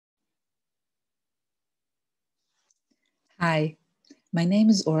Hi, my name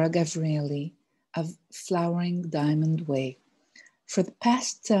is Ora Gavriely of Flowering Diamond Way. For the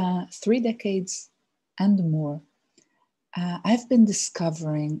past 3 decades and more, I've been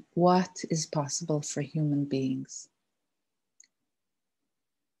discovering what is possible for human beings.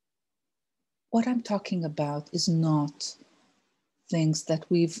 What I'm talking about is not things that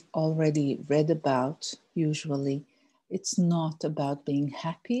we've already read about, usually. It's not about being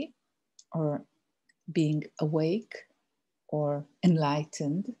happy or being awake or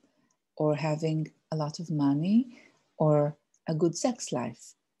enlightened or having a lot of money or a good sex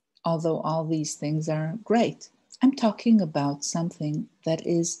life, although all these things are great. I'm talking about something that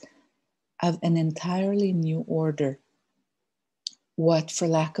is of an entirely new order, what, for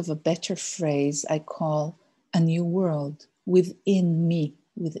lack of a better phrase, I call a new world within me,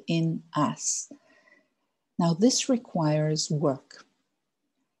 within us. Now, this requires work.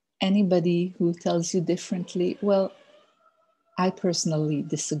 Anybody who tells you differently, well, I personally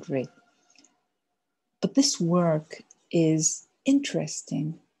disagree. But this work is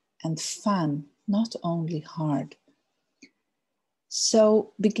interesting and fun, not only hard.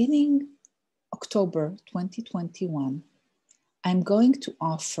 So beginning October 2021, I'm going to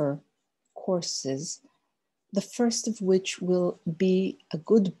offer courses, the first of which will be a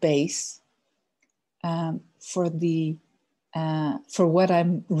good base for what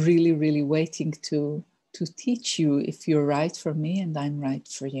I'm really waiting to teach you if you're right for me and I'm right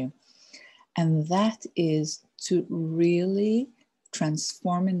for you. And that is to really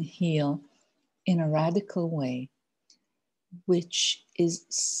transform and heal in a radical way, which is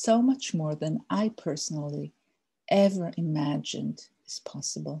so much more than I personally ever imagined is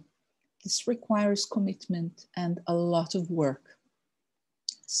possible. This requires commitment and a lot of work.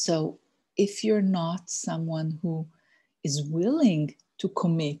 So if you're not someone who is willing to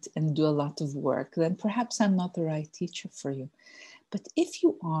commit and do a lot of work, then perhaps I'm not the right teacher for you. But if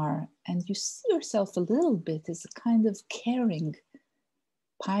you are, and you see yourself a little bit as a kind of caring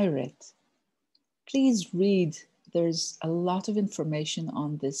pirate, please read. There's a lot of information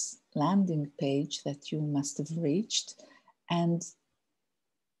on this landing page that you must have reached, and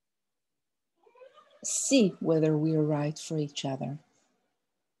see whether we are right for each other.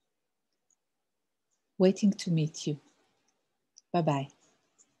 Waiting to meet you. Bye-bye.